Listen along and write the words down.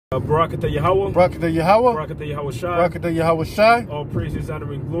Barakatah Yahweh. Barakatah Yahweh. Barakatah Yahweh Shai. Barakatah Yahweh Shai. All praise,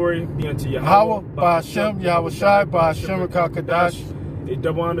 honor, and glory be unto Yahweh, Yahweh. Ba'ashem, Yahweh Shai, Ba'ashem, Kadash. A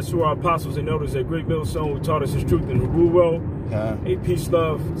double honor to our apostles and elders at Great Millstone who taught us his truth and rule well. A peace,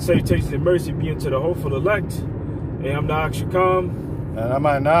 love, salutation, and mercy be unto the hopeful elect. And I'm Na'ak Shakam. And I'm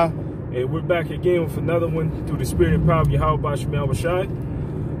Ana. And we're back again with another one through the spirit and power of Yahweh Ba'ashem Yahweh Shai.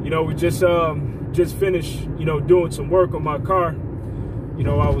 You know, we just finished, doing some work on my car.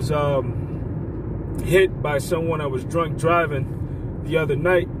 I was hit by someone that was drunk driving the other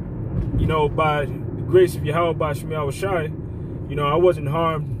night. By the grace of Yahweh Ba'ashem Yahweh Shai, I wasn't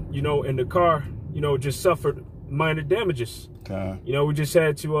harmed, in the car, just suffered minor damages. Okay. We just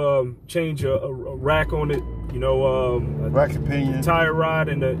had to change a rack on it, a rack and pinion, tire rod,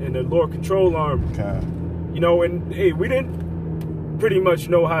 and the lower control arm. Okay. And hey, we didn't pretty much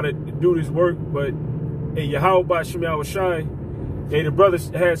know how to do this work, but hey, Yahweh Ba'ashem Yahweh Shai, hey, the brothers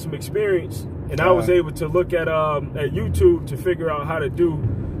had some experience, and I was able to look at YouTube to figure out how to do,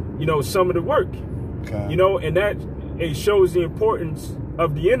 some of the work. Okay. And that shows the importance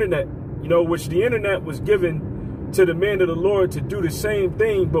of the internet, which the internet was given to the man of the Lord to do the same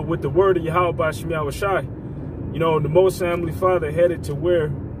thing, but with the word of Yahweh Ba'ashem Yahweh Shai. The Most High Heavenly Father headed to where,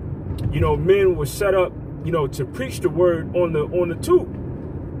 men were set up, to preach the word on the tube.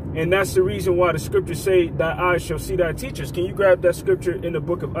 And that's the reason why the scriptures say that eyes shall see thy teachers. Can you grab that scripture in the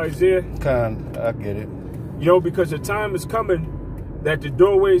book of Isaiah? I get it. Because the time is coming that the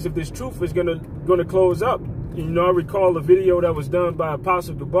doorways of this truth is gonna close up. I recall a video that was done by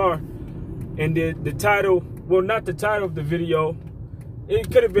Apostle Dubar, and the title, well, not the title of the video,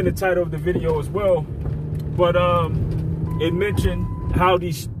 it could have been the title of the video as well, but it mentioned how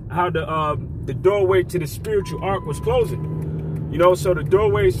the doorway to the spiritual ark was closing. So the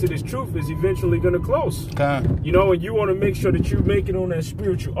doorways to this truth is eventually going to close. Okay. And you want to make sure that you make it on that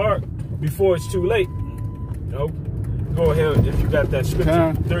spiritual ark before it's too late. Go ahead if you got that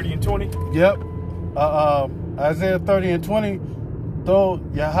scripture, 30 and 20. Yep. Isaiah 30 and 20. Though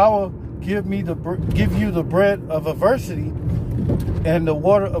Yahweh give you the bread of adversity and the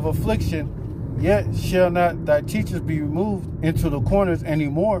water of affliction, yet shall not thy teachers be removed into the corners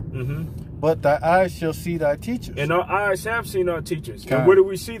anymore. Mm-hmm. But thy eyes shall see thy teachers. And our eyes have seen our teachers. And where do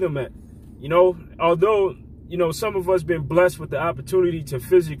we see them at? Although, some of us been blessed with the opportunity to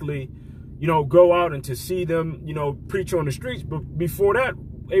physically, go out and to see them, preach on the streets. But before that,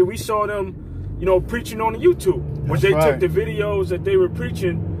 hey, we saw them, preaching on the YouTube. Where they took the videos that they were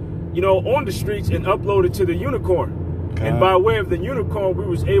preaching, on the streets and uploaded to the Unicorn. Okay. And by way of the Unicorn, we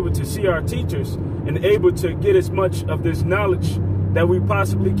was able to see our teachers and able to get as much of this knowledge that we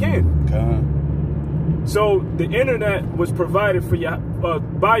possibly can. Okay. So the internet was provided for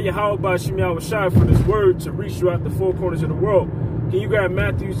by Yahweh Ba'ashem Yahweh Shai for this word to reach throughout the four corners of the world. Can you grab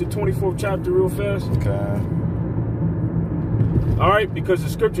Matthew, the 24th chapter real fast? Okay. All right, because the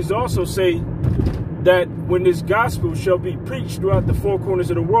scriptures also say that when this gospel shall be preached throughout the four corners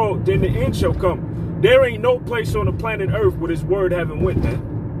of the world, then the end shall come. There ain't no place on the planet Earth where this word haven't went, man.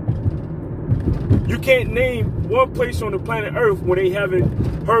 You can't name one place on the planet Earth when they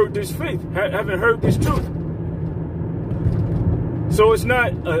haven't heard this faith, haven't heard this truth. So it's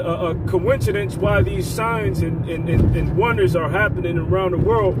not a coincidence why these signs and wonders are happening around the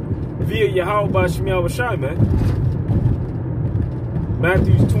world via Yahweh Ba'ashem Yahweh Shai, man.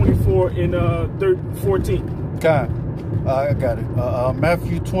 Matthew 24 and 14. God, I got it.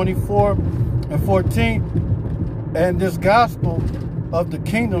 Matthew 24 and 14. And this gospel of the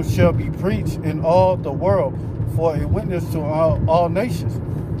kingdom shall be preached in all the world for a witness to all nations,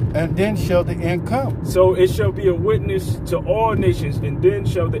 and then shall the end come. So it shall be a witness to all nations, and then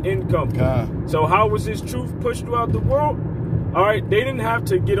shall the end come. God. So how was this truth pushed throughout the world? All right, they didn't have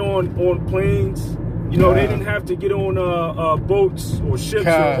to get on planes. They didn't have to get on boats or ships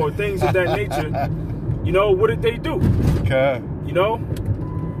or things of that nature. What did they do? Okay.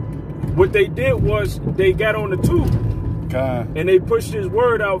 What they did was they got on the tube. God. And they pushed his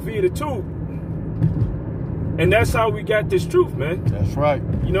word out via the tube. And that's how we got this truth, man. That's right.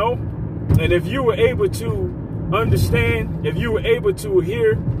 And if you were able to understand, if you were able to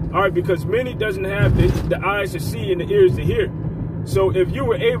hear, all right, because many doesn't have the eyes to see and the ears to hear. So if you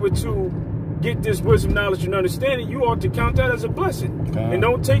were able to get this wisdom, knowledge, and understanding, you ought to count that as a blessing. God. And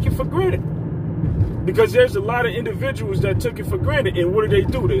don't take it for granted. Because there's a lot of individuals that took it for granted. And what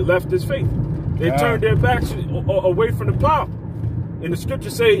did? They left this faith. They turned their backs away from the plow. And the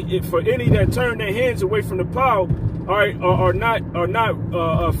scriptures say, for any that turn their hands away from the plow, all right, are not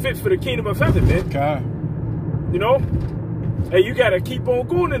fit for the kingdom of heaven, man. Okay. Hey, you got to keep on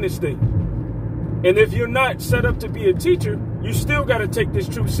going in this thing. And if you're not set up to be a teacher, you still got to take this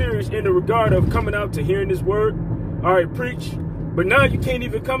truth serious in the regard of coming out to hearing this word. All right, preach. But now you can't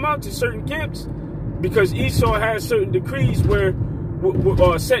even come out to certain camps because Esau has certain decrees where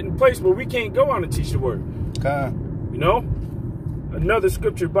are set in place where we can't go on and teach the word. You know? Another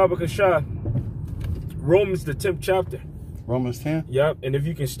scripture, Baba Kasha, Romans the 10th chapter. Romans 10? Yep. And if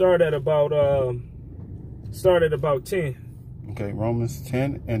you can start at about 10. Okay, Romans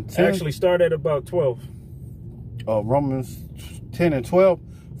 10 and 10. Actually, start at about 12. Romans 10 and 12.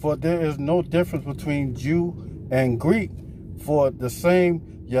 For there is no difference between Jew and Greek, for the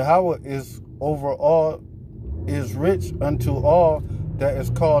same Yahweh is over all, is rich unto all that is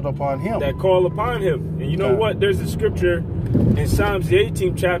called upon him. That call upon him. And you know what? There's a scripture in Psalms the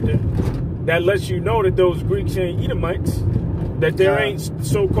 18th chapter that lets you know that those Greeks ain't Edomites, that there ain't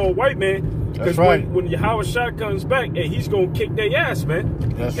so-called white man. Because when Yahweh Shah comes back, hey, he's going to kick their ass, man.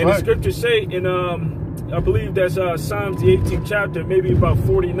 And the scriptures say in, I believe that's Psalms the 18th chapter, maybe about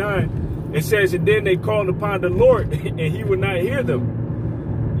 49, it says, and then they called upon the Lord, and he would not hear them.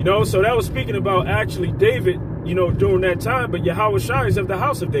 You know, so that was speaking about actually David, you know, during that time, but Yahweh Shai is of the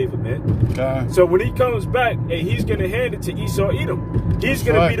house of David, man. So when he comes back, hey, he's going to hand it to Esau Edom. He's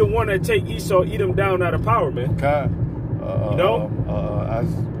going to be the one that take Esau Edom down out of power, man. You know?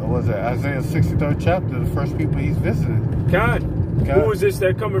 Was it Isaiah 63rd chapter, the first people he's visited? Who is this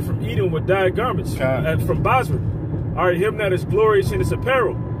that coming from Edom with dyed garments? From Basra. All right, him that is glorious in his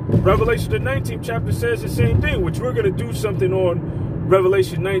apparel. Revelation the 19th chapter says the same thing, which we're going to do something on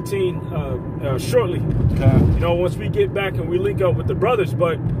Revelation 19 shortly. You know, once we get back and we link up with the brothers.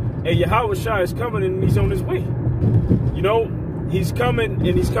 But hey, Yahweh Shai is coming and he's on his way. You know, he's coming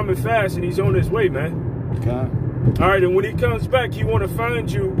and he's coming fast and he's on his way, man. All right, and when he comes back, he want to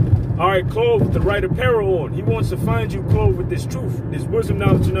find you, all right, clothed with the right apparel on. He wants to find you clothed with this truth, this wisdom,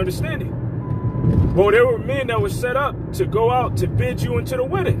 knowledge, and understanding. Well, there were men that were set up to go out to bid you into the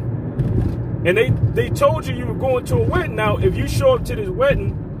wedding. And they told you were going to a wedding. Now, if you show up to this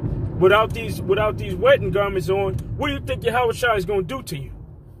wedding without these wedding garments on, what do you think Yahweh Shai is going to do to you?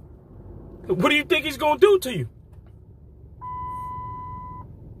 What do you think he's going to do to you?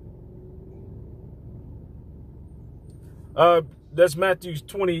 That's Matthew's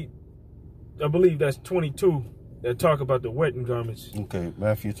 20, I believe that's 22 that talk about the wedding garments. Okay,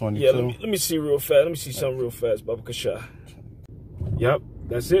 Matthew 22. Yeah, let me see real fast. Let me see something real fast, Baba Kasha. Yep,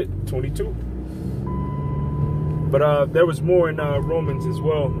 that's it, 22. But there was more in Romans as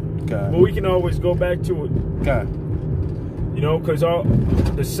well. But we can always go back to it. You know, because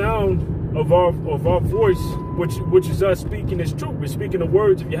the sound of our voice, which is us speaking this truth, we're speaking the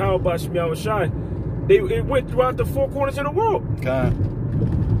words of Yahweh Bashem Yahweh Shai. It went throughout the four corners of the world.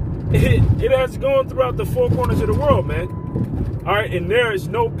 It has gone throughout the four corners of the world, man. All right, and there is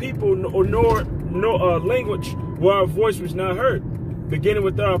no people nor language where our voice was not heard, beginning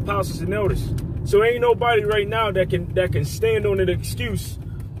with our apostles and elders. So ain't nobody right now that can stand on an excuse,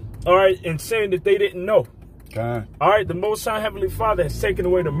 all right, and saying that they didn't know. All right, the Most High Heavenly Father has taken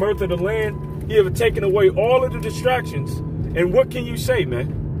away the mirth of the land. He has taken away all of the distractions. And what can you say,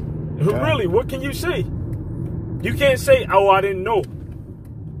 man? Really, what can you say? You can't say, oh, I didn't know.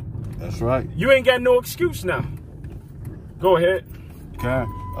 That's right. You ain't got no excuse now. Go ahead.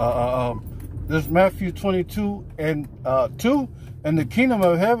 This Matthew 22 and 2. And the kingdom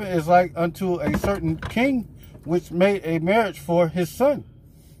of heaven is like unto a certain king, which made a marriage for his son.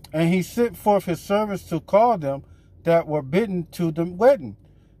 And he sent forth his servants to call them that were bidden to the wedding.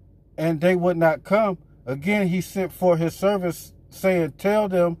 And they would not come. Again, he sent forth his servants, saying, tell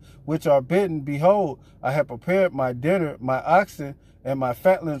them which are bidden, behold, I have prepared my dinner, my oxen and my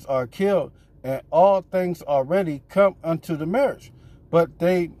fatlings are killed, and all things are ready, come unto the marriage. But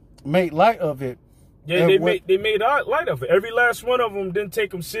they made light of it. Yeah, they made light of it. Every last one of them didn't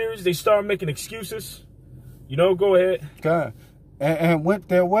take them serious. They started making excuses. You know, go ahead. And went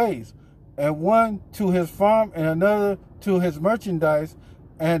their ways, and one to his farm and another to his merchandise,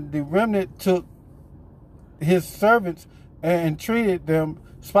 and the remnant took his servants and entreated them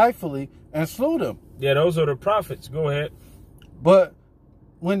spitefully and slew them. Yeah, those are the prophets. Go ahead. But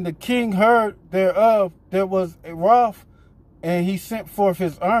when the king heard thereof, there was a wrath, and he sent forth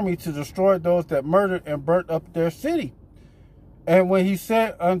his army to destroy those that murdered and burnt up their city. And when he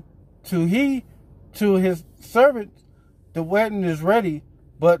said to his servants, the wedding is ready,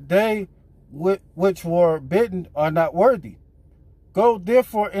 but they which were bidden are not worthy. Go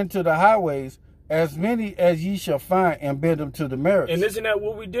therefore into the highways, as many as ye shall find, and bid them to the marriage. And isn't that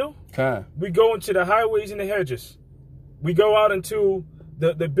what we do? We go into the highways and the hedges. We go out into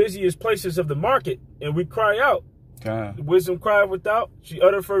the busiest places of the market, and we cry out. God. Wisdom cried without. She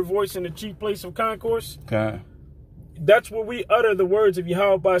uttered her voice in the chief place of concourse. God. That's where we utter the words of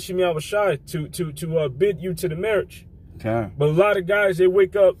Yahweh Bashim Yahushai to bid you to the marriage. God. But a lot of guys, they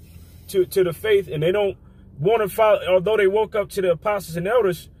wake up to the faith and they don't want to follow. Although they woke up to the apostles and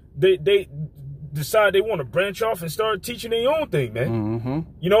elders, they decide they want to branch off and start teaching their own thing, man. Mm-hmm.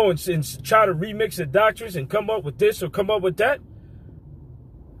 You know, and try to remix the doctrines and come up with this or come up with that.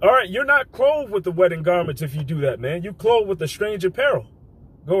 All right, you're not clothed with the wedding garments if you do that, man. You clothed with the strange apparel.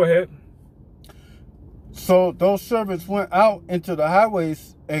 Go ahead. So those servants went out into the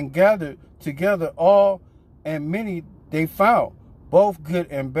highways and gathered together all and many they found, both good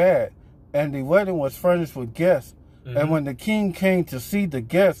and bad. And the wedding was furnished with guests. Mm-hmm. And when the king came to see the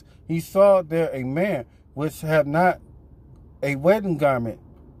guests, he saw there a man which had not a wedding garment,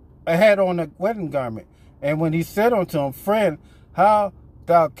 had on a wedding garment. And when he said unto him, Friend, how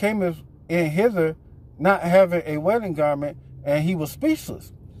thou camest in hither not having a wedding garment? And he was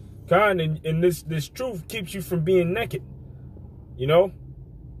speechless. God, and this truth keeps you from being naked. You know?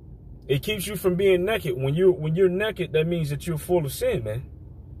 It keeps you from being naked. When you're naked, that means that you're full of sin, man.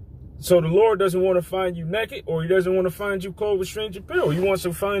 So the Lord doesn't want to find you naked, or he doesn't want to find you clothed with strange apparel. He wants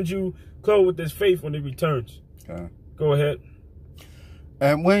to find you clothed with his faith when he returns. Okay. Go ahead.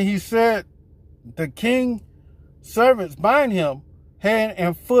 And when he said, the king's servants bind him hand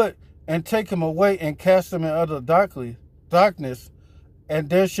and foot and take him away and cast him in utter darkness, and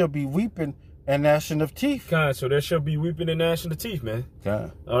there shall be weeping and gnashing of teeth. God, so there shall be weeping and gnashing of teeth, man.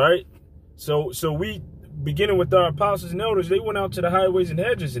 God. All right. So we, beginning with our apostles and elders, they went out to the highways and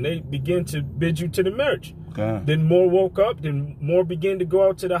hedges and they began to bid you to the marriage. God. Then more woke up. Then more began to go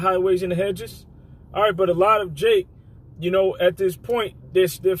out to the highways and the hedges. All right, but a lot of Jake, you know, at this point,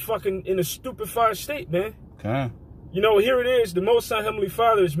 they're fucking in a stupefied state, man. God. You know, here it is. The Most High Heavenly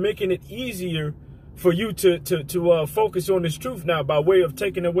Father is making it easier for you to focus on this truth now by way of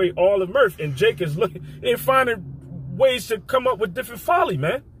taking away all of mirth. And Jake is looking and finding ways to come up with different folly,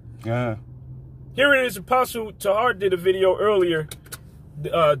 man. Yeah. Here it is. Apostle Tahar did a video earlier.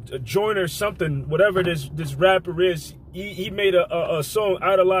 Joyner something, whatever this rapper is. He made a song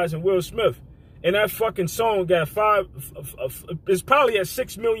idolizing Will Smith, and that fucking song got it's probably at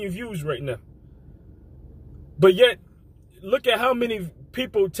 6 million views right now. But yet, look at how many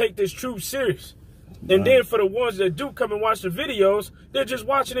people take this truth serious. And then for the ones that do come and watch the videos, they're just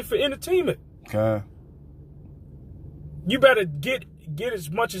watching it for entertainment. Okay. You better get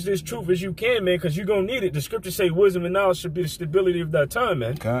as much of this truth as you can, man, because you're going to need it. The scriptures say wisdom and knowledge should be the stability of that time,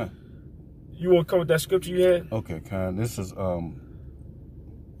 man. Okay. You want to come with that scripture you had? Okay, Khan. This is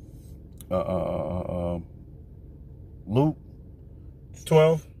Luke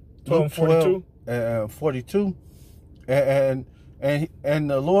 12 and 42. 42. And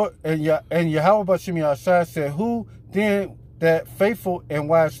the Lord and Yahweh Bashim Yahshai said, Who then that faithful and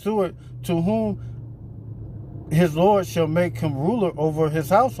wise steward to whom his Lord shall make him ruler over his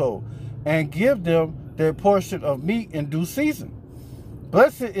household, and give them their portion of meat in due season?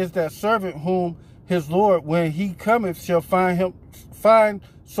 Blessed is that servant whom his Lord, when he cometh, shall find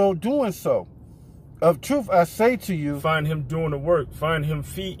so doing so. Of truth I say to you, find him doing the work, find him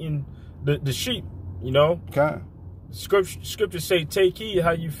feeding the sheep, you know? Okay. Scriptures say, take heed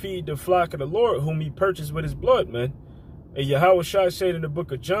how you feed the flock of the Lord, whom he purchased with his blood, man. And Yahweh Shai said in the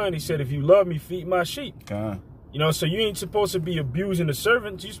book of John, he said, if you love me, feed my sheep. Okay. You know, so you ain't supposed to be abusing the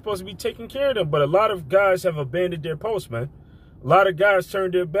servants. You're supposed to be taking care of them. But a lot of guys have abandoned their post, man. A lot of guys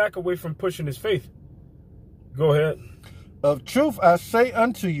turned their back away from pushing his faith. Go ahead. Of truth I say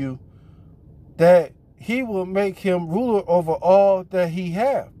unto you, that he will make him ruler over all that he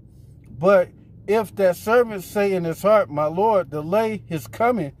hath. But if that servant say in his heart, my Lord, delay his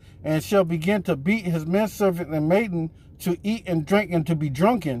coming, and shall begin to beat his manservant and maiden, to eat and drink and to be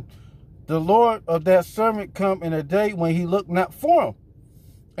drunken, the Lord of that servant come in a day when he look not for him,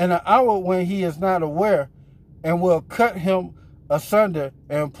 and an hour when he is not aware, and will cut him asunder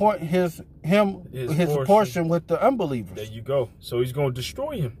and point his portion with the unbelievers. There you go. So he's going to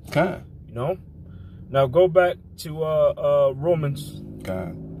destroy him. Okay. You know? Now go back to Romans.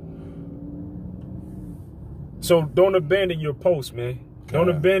 Okay. So don't abandon your post, man. Okay. Don't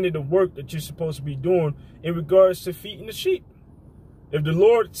abandon the work that you're supposed to be doing in regards to feeding the sheep. If the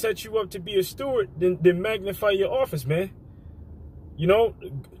Lord sets you up to be a steward, then magnify your office, man. You know,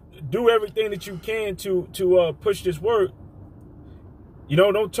 do everything that you can to push this word. You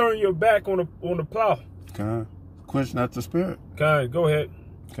know, don't turn your back on the plow. Okay. Quench not the spirit. Okay, go ahead.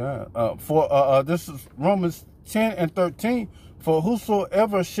 Okay. This is Romans 10 and 13. For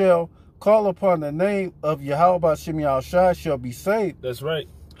whosoever shall call upon the name of Yahweh Bashim Yahushai shall be saved. That's right.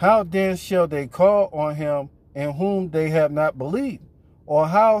 How then shall they call on him in whom they have not believed? Or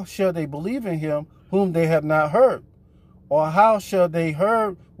how shall they believe in him whom they have not heard? Or how shall they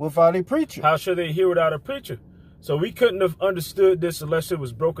hear without a preacher? How shall they hear without a preacher? So we couldn't have understood this unless it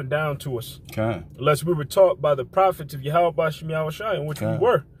was broken down to us. Okay. Unless we were taught by the prophets of Yahweh Bashim Yahushai, in which we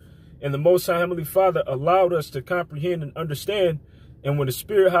were. And the Most High Heavenly Father allowed us to comprehend and understand. And when the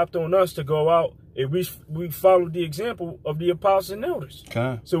Spirit hopped on us to go out, we followed the example of the apostles and elders.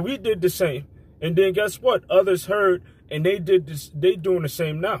 Okay. So we did the same. And then guess what? Others heard and they did this. They doing the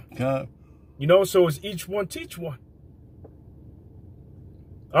same now. Okay. You know, so it's each one teach one.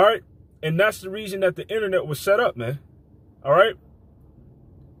 All right. And that's the reason that the internet was set up, man. All right.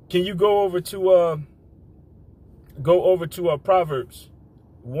 Can you go over to Proverbs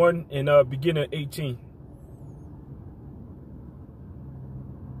 1 and begin at 18?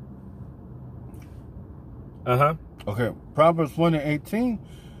 Okay. Proverbs 1 and 18.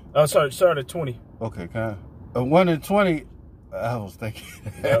 Sorry, at 20. Okay, kind of. 1 and 20. I was thinking.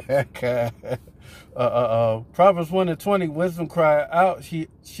 Yep. Proverbs 1 and 20. Wisdom cried out. She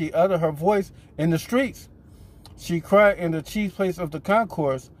uttered her voice in the streets. She cried in the chief place of the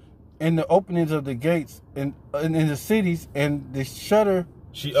concourse, in the openings of the gates, in the cities, and the shutter.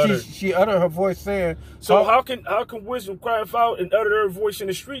 She uttered her voice, saying. So how can wisdom cry out and utter her voice in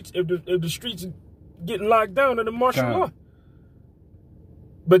the streets if the streets are getting locked down in the martial law?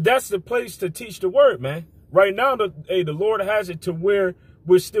 But that's the place to teach the word, man. Right now, the Lord has it to where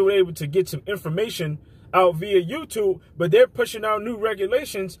we're still able to get some information out via YouTube, but they're pushing out new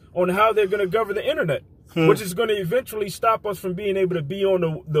regulations on how they're going to govern the internet, which is going to eventually stop us from being able to be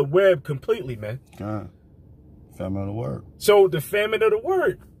on the web completely, man. Famine of the word. So the famine of the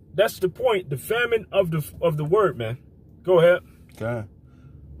word. That's the point. The famine of the word, man. Go ahead. Okay.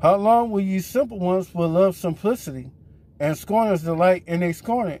 How long will you simple ones will love simplicity, and scorners delight in a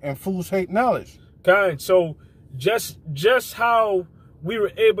scorning, and fools hate knowledge? Kind. So just how we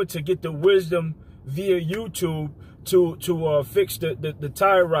were able to get the wisdom via YouTube to fix the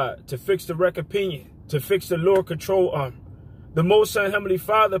tie rod, to fix the wreck opinion, to fix the Lord control arm. The Most High Heavenly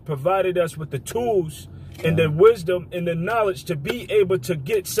Father provided us with the tools and the wisdom and the knowledge to be able to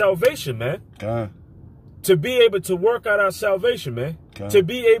get salvation, man. To be able to work out our salvation, man. To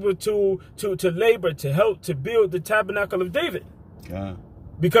be able to labor, to help, to build the tabernacle of David.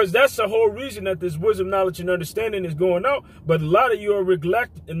 Because that's the whole reason that this wisdom, knowledge, and understanding is going out. But a lot of you are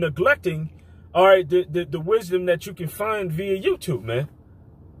neglecting, all right, the wisdom that you can find via YouTube, man.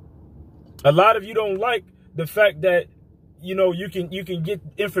 A lot of you don't like the fact that, you know, you can get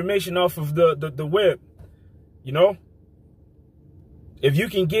information off of the web. You know, if you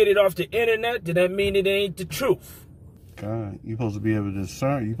can get it off the internet, then that means it ain't the truth. You're supposed to be able to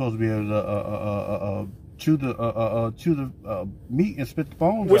discern. You're supposed to be able to chew the meat and spit the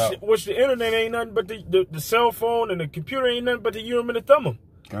bones out. Which the internet ain't nothing but the cell phone, and the computer ain't nothing but the Urim and the Thummim.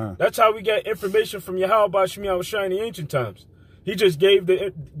 That's how we got information from Yahweh Bashim Yahushai in the ancient times. He just gave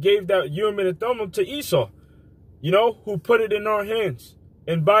that Urim and the Thummim to Esau, you know, who put it in our hands.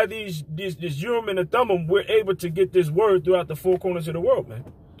 And by this Urim and the Thummim, we're able to get this word throughout the four corners of the world, man.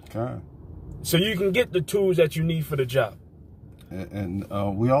 So you can get the tools that you need for the job. And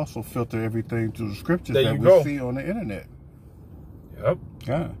we also filter everything through the scriptures that we see on the internet. Yep.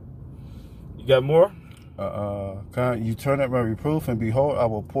 You got more? You turn at my reproof, and behold, I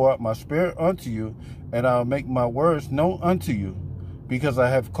will pour out my spirit unto you, and I'll make my words known unto you. Because I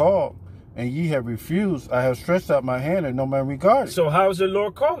have called, and ye have refused. I have stretched out my hand, and no man regarded. So how is the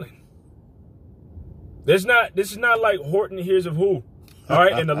Lord calling? This is not like Horton hears of who. All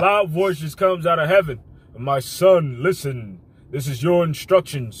right, and the loud voice just comes out of heaven. My son, listen. This is your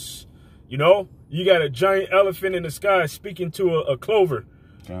instructions. You know, you got a giant elephant in the sky speaking to a clover,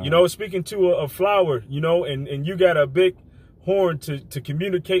 you know, speaking to a flower, you know, and you got a big horn to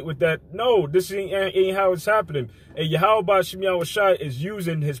communicate with that. No, this ain't how it's happening. And Yahweh Bashim Yahushai is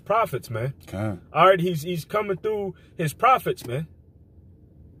using his prophets, man. All right, he's coming through his prophets, man.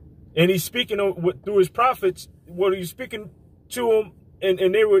 And he's speaking through his prophets. What he's speaking to them,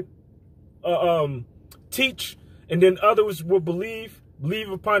 and they would teach. And then others will believe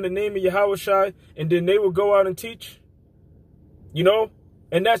upon the name of Yahushai, and then they will go out and teach. You know?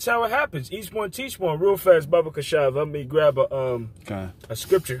 And that's how it happens. Each one teach one. Real fast, Baba Kashav. Let me grab a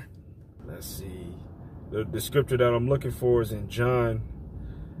scripture. Let's see. The scripture that I'm looking for is in John.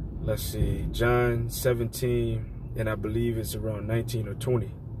 Let's see. John 17, and I believe it's around 19 or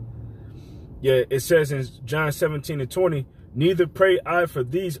 20. Yeah, it says in John 17 and 20, neither pray I for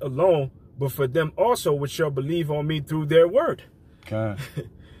these alone, but for them also which shall believe on me through their word.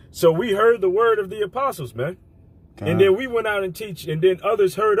 So we heard the word of the apostles, man. And then we went out and teach, and then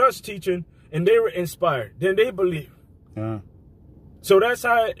others heard us teaching, and they were inspired. Then they believe. Yeah. So that's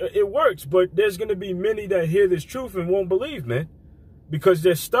how it works. But there's going to be many that hear this truth and won't believe, man. Because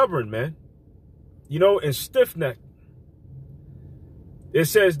they're stubborn, man. You know, and stiff-necked. It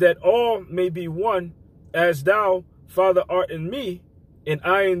says that all may be one, as thou, Father, art in me, and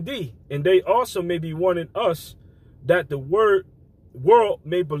I in thee. And they also may be one in us, that the world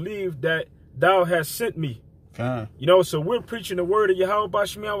may believe that thou hast sent me. Okay. You know, so we're preaching the word of Yahweh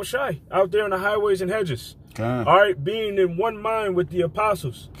Bashim Yahushai out there on the highways and hedges. Okay. All right, being in one mind with the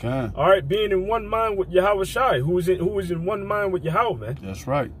apostles. Okay. All right, being in one mind with Yahushai, who is in one mind with Yahweh, man. That's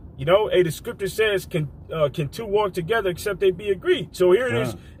right. You know, the scripture says, can two walk together except they be agreed? So here it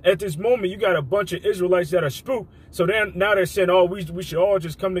is. At this moment, you got a bunch of Israelites that are spooked. So now they're saying, oh, we should all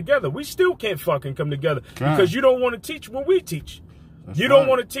just come together. We still can't fucking come together because you don't want to teach what we teach. You don't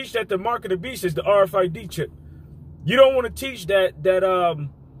want to teach that the mark of the beast is the RFID chip. You don't want to teach that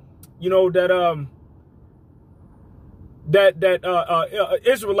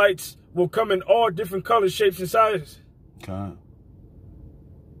Israelites will come in all different colors, shapes, and sizes. Okay.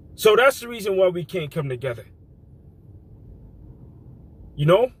 So that's the reason why we can't come together. You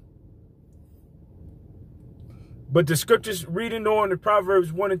know? But the scriptures reading on in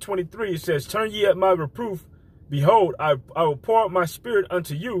Proverbs 1 and 23, it says, turn ye at my reproof. Behold, I will pour out my spirit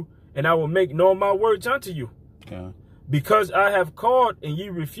unto you, and I will make known my words unto you. Okay. Because I have called and ye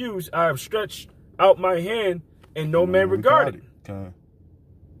refuse, I have stretched out my hand, and no man regarded. Okay.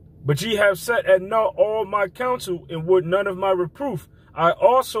 But ye have set at naught all my counsel, and would none of my reproof. I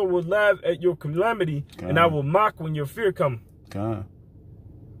also will laugh at your calamity, and I will mock when your fear come. Okay.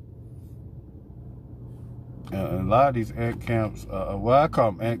 A lot of these ant camps, well, I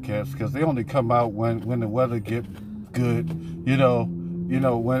call them ant camps because they only come out when the weather get good. You know,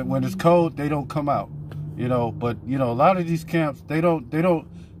 when it's cold, they don't come out. You know, but a lot of these camps, they don't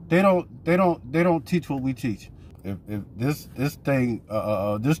teach what we teach. If this thing,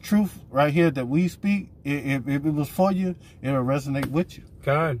 this truth right here that we speak, if it was for you, it will resonate with you.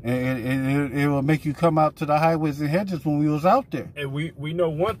 And it will make you come out to the highways and hedges when we was out there. And we know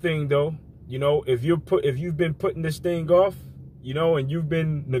one thing though, you know, if you've been putting this thing off, you know, and you've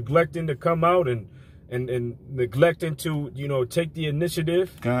been neglecting to come out and neglecting to, you know, take the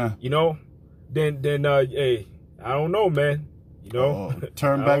initiative, you know, then hey, I don't know, man. You know,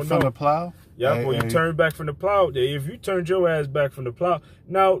 turn back from the plow. Yeah, well, you turn back from the plow. If you turned your ass back from the plow,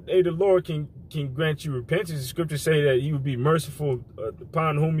 now, hey, the Lord can grant you repentance. The scriptures say that He would be merciful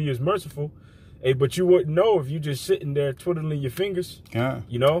upon whom He is merciful. Hey, but you wouldn't know if you just sitting there twiddling your fingers.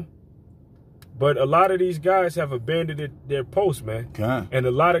 You know. But a lot of these guys have abandoned their post, man. And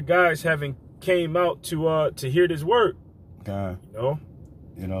a lot of guys haven't came out to hear this word. You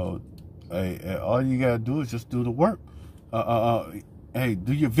know. Hey, all you gotta do is just do the work. Hey,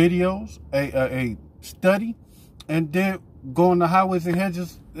 do your videos, study, and then go on the highways and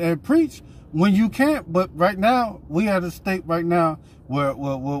hedges and preach when you can't. But right now, we at a state right now where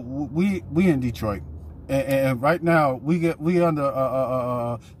we in Detroit, and right now we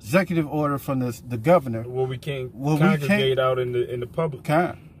under executive order from the governor. Well, we can't congregate out in the public.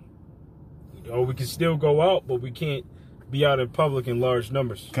 You know, we can still go out, but we can't be out in public in large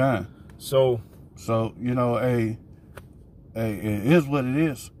numbers. So you know, hey, it is what it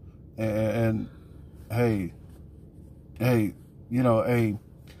is, and hey, you know,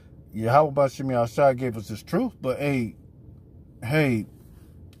 Yahweh Bashim Yahushai gave us this truth, but hey,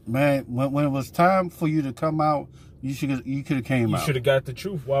 man, when it was time for you to come out, you could have came out. You should have got the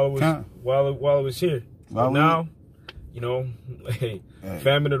truth while it was here. But now, you know, hey,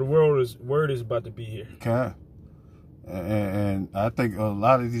 famine of the word is about to be here. And I think a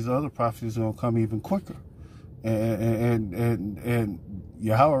lot of these other prophecies are gonna come even quicker. And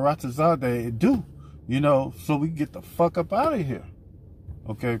Yahweh Ratazah, they do, you know, so we can get the fuck up out of here.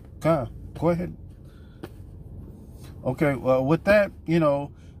 Okay, go ahead. Okay, well, with that, you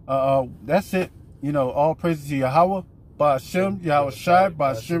know, that's it. You know, all praises to Yahweh, Ba'ashem, Yahushai,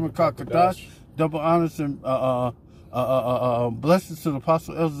 Ba'ashem Kakadash, double honors and blessings to the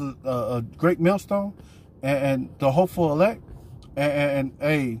Apostle Elder, Great Millstone, and the hopeful elect, and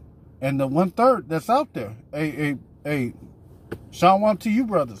the 1/3 that's out there. Shalom to you,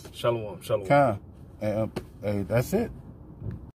 brothers. Shalom. Hey, that's it.